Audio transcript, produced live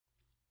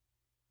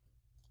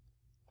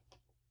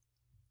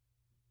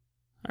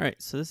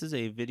Alright, so this is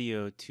a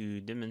video to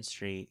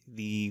demonstrate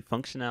the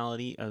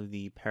functionality of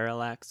the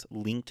Parallax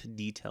Linked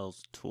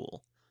Details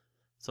tool.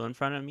 So in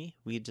front of me,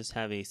 we just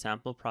have a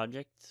sample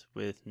project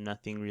with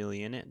nothing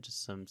really in it,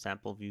 just some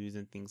sample views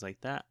and things like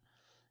that.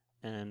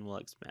 And we'll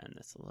expand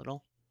this a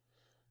little.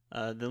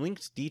 The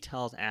Linked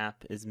Details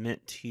app is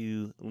meant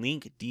to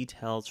link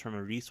details from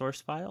a resource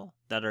file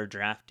that are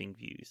drafting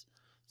views.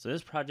 So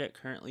this project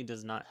currently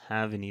does not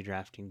have any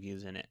drafting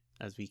views in it,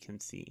 as we can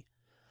see.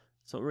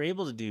 So what we're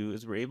able to do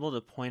is we're able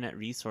to point at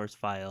resource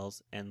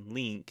files and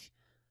link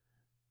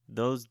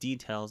those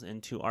details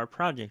into our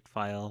project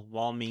file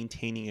while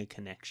maintaining a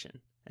connection.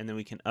 And then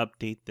we can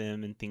update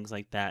them and things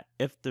like that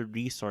if the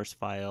resource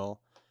file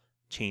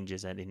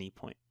changes at any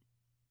point.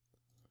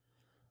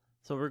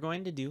 So what we're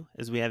going to do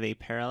is we have a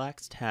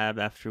Parallax tab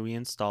after we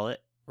install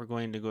it. We're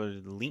going to go to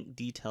the Link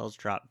Details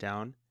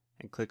dropdown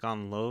and click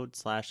on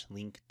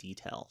Load/Link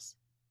Details.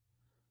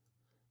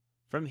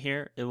 From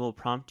here, it will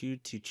prompt you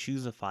to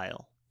choose a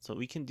file. So what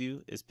we can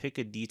do is pick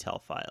a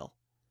detail file.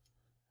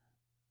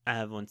 I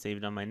have one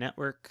saved on my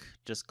network,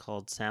 just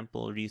called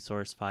Sample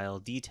Resource File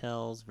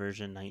Details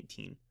version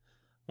 19.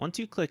 Once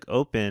you click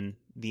open,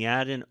 the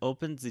add-in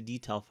opens the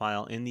detail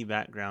file in the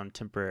background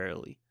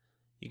temporarily.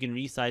 You can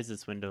resize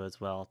this window as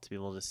well to be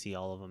able to see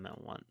all of them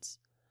at once.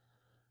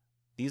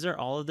 These are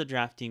all of the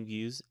drafting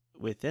views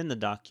within the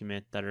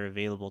document that are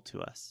available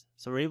to us.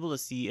 So we're able to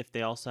see if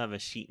they also have a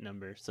sheet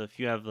number. So if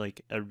you have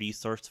like a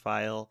resource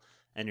file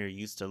and you're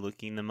used to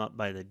looking them up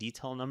by the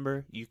detail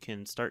number, you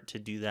can start to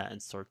do that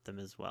and sort them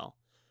as well.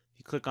 If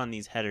you click on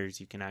these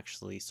headers, you can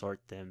actually sort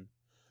them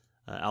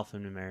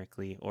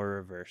alphanumerically or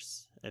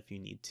reverse if you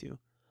need to.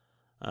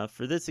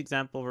 For this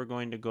example, we're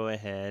going to go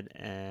ahead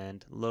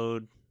and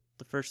load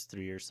the first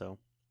 3 or so.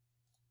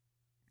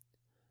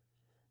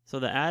 So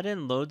the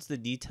add-in loads the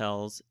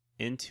details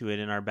into it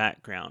in our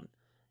background.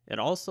 It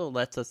also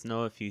lets us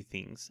know a few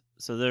things.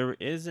 So there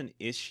is an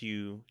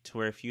issue to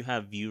where if you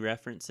have view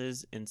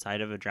references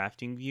inside of a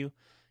drafting view,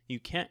 you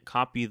can't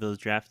copy those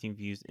drafting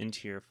views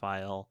into your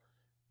file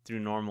through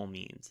normal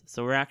means.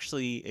 So we're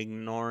actually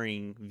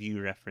ignoring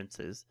view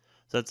references.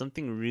 So that's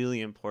something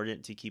really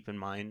important to keep in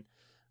mind.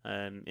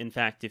 In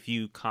fact, if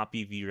you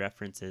copy view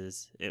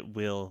references, it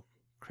will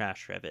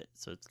crash Revit.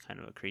 So it's kind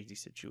of a crazy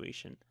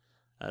situation.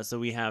 So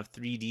we have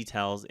 3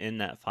 details in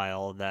that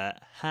file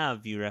that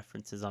have view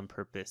references on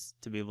purpose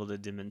to be able to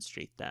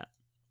demonstrate that.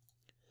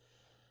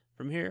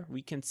 From here,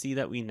 we can see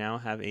that we now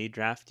have a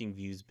drafting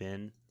views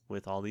bin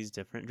with all these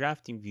different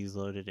drafting views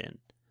loaded in.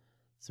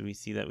 So we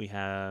see that we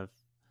have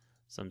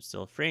some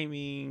still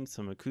framing,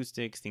 some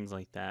acoustics, things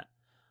like that.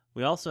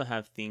 We also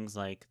have things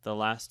like the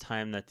last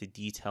time that the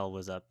detail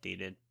was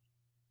updated.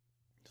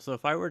 So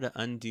if I were to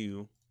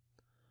undo,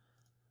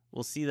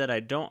 we'll see that I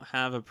don't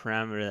have a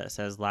parameter that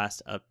says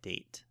last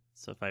update.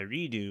 So if I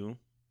redo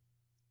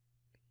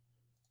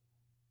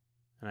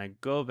and I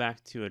go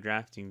back to a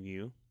drafting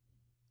view,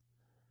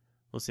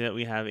 we'll see that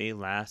we have a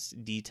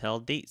last detail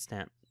date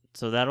stamp.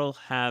 So that'll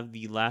have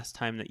the last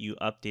time that you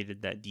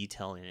updated that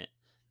detail in it.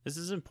 This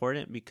is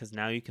important because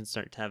now you can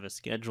start to have a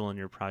schedule in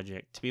your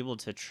project to be able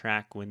to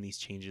track when these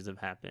changes have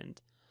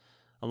happened.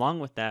 Along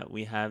with that,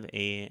 we have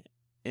a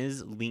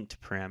isLinked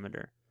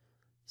parameter.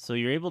 So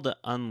you're able to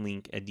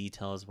unlink a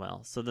detail as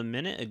well. So the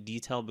minute a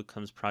detail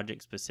becomes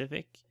project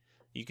specific,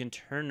 you can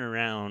turn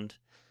around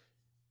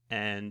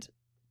and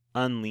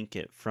unlink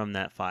it from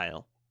that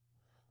file.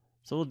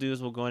 So what we'll do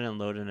is we'll go ahead and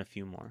load in a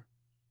few more.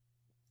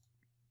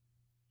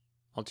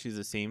 I'll choose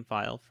the same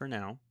file for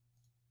now.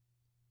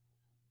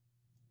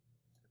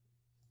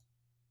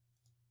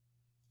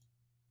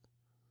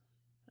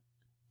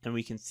 And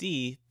we can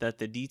see that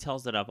the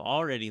details that I've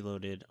already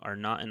loaded are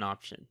not an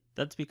option.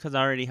 That's because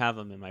I already have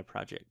them in my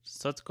project.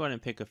 So let's go ahead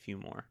and pick a few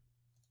more.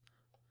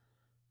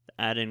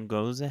 The add-in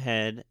goes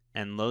ahead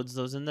and loads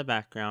those in the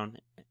background,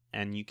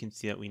 and you can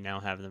see that we now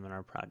have them in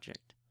our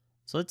project.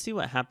 So let's see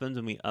what happens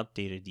when we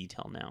update a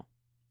detail now.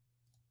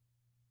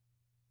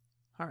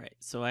 Alright,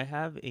 so I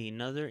have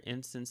another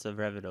instance of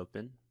Revit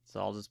open, so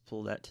I'll just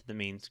pull that to the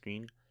main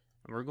screen.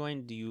 And we're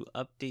going to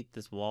update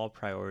this wall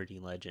priority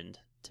legend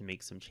to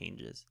make some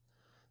changes.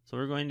 So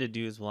what we're going to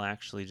do is we'll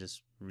actually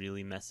just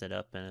really mess it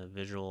up in a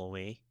visual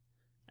way,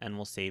 and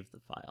we'll save the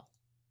file.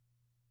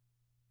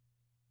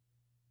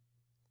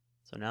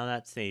 So now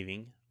that's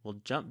saving. We'll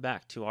jump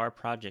back to our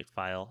project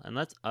file and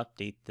let's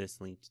update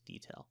this linked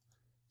detail.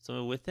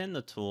 So within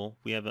the tool,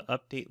 we have an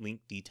Update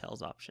Linked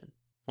Details option.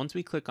 Once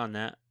we click on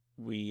that,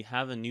 we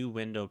have a new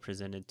window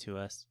presented to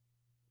us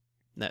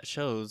that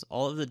shows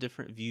all of the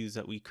different views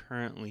that we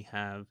currently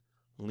have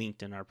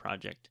linked in our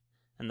project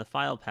and the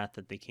file path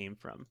that they came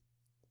from.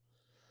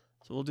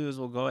 So what we'll do is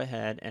we'll go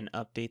ahead and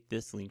update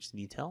this linked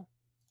detail.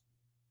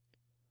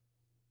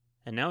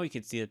 And now we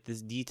can see that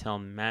this detail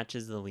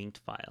matches the linked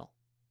file.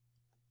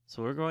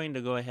 So we're going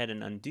to go ahead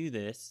and undo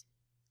this,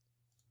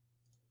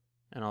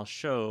 and I'll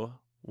show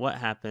what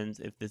happens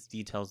if this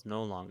detail is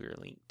no longer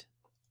linked.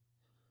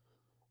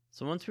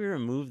 So once we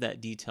remove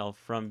that detail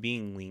from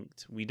being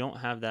linked, we don't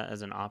have that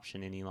as an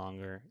option any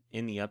longer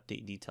in the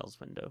Update Details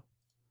window.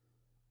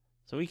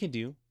 So what we can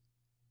do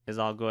is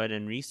I'll go ahead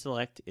and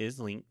reselect is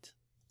linked.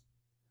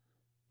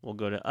 We'll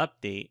go to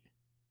update,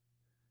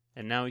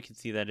 and now we can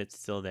see that it's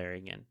still there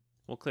again.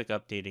 We'll click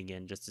update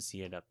again just to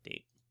see it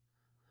update.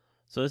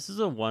 So this is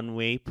a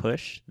one-way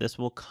push. This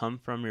will come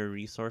from your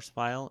resource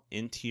file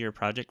into your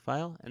project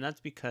file, and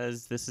that's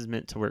because this is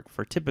meant to work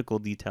for typical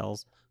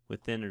details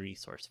within a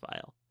resource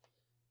file.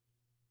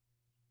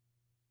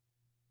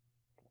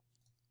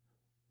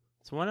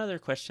 So one other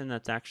question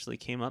that's actually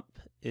came up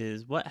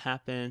is what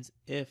happens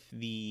if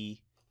the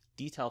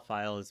detail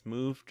file is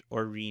moved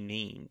or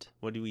renamed?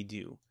 What do we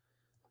do?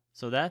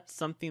 So that's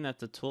something that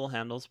the tool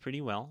handles pretty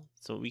well.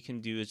 So what we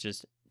can do is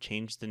just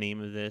change the name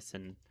of this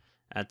and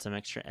add some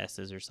extra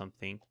S's or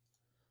something.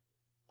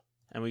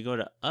 And we go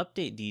to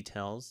update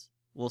details,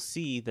 we'll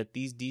see that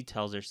these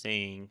details are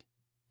saying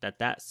that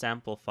that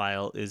sample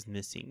file is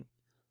missing.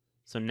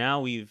 So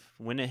now we've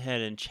went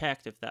ahead and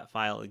checked if that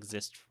file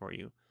exists for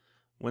you.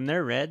 When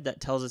they're red,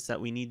 that tells us that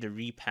we need to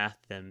repath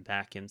them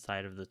back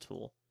inside of the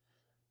tool.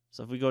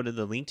 So if we go to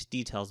the linked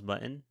details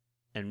button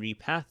and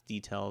repath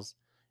details,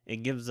 it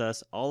gives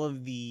us all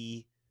of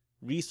the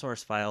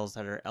resource files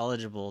that are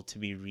eligible to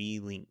be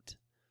relinked.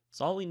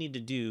 So all we need to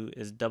do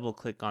is double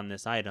click on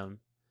this item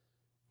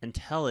and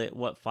tell it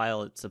what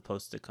file it's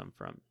supposed to come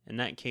from. In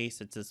that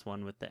case, it's this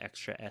one with the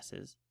extra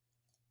S's.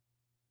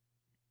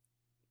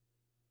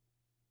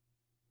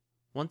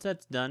 Once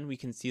that's done, we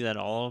can see that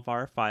all of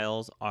our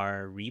files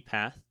are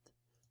repathed.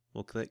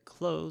 We'll click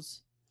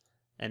close,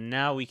 and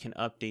now we can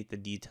update the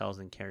details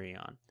and carry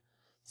on.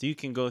 So you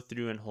can go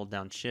through and hold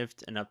down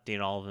shift and update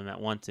all of them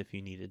at once if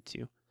you needed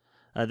to.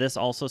 This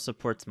also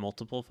supports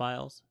multiple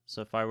files.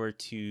 So if I were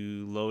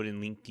to load and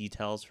link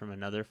details from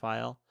another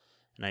file,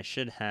 and I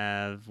should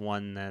have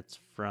one that's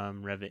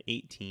from Revit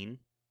 18,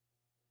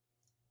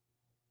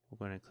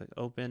 we're going to click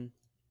open.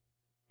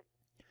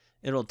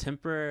 It'll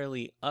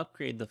temporarily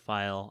upgrade the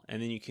file,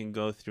 and then you can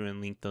go through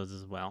and link those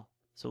as well.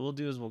 So what we'll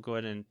do is we'll go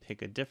ahead and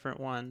pick a different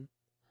one,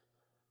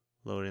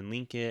 load and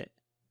link it,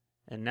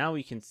 and now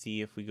we can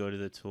see if we go to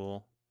the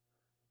tool,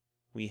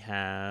 we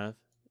have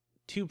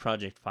 2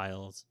 project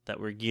files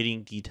that we're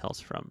getting details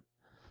from.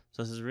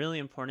 So this is really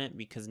important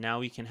because now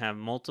we can have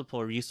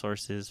multiple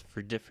resources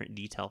for different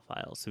detail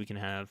files. So we can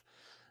have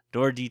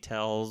door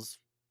details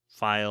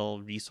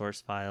file,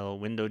 resource file,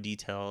 window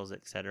details,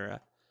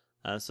 etc.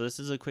 So this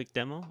is a quick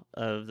demo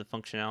of the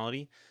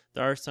functionality.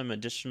 There are some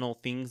additional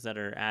things that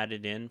are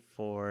added in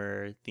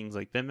for things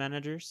like BIM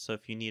managers. So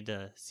if you need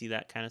to see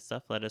that kind of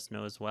stuff, let us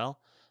know as well.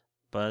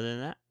 But other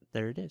than that,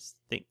 there it is.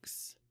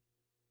 Thanks.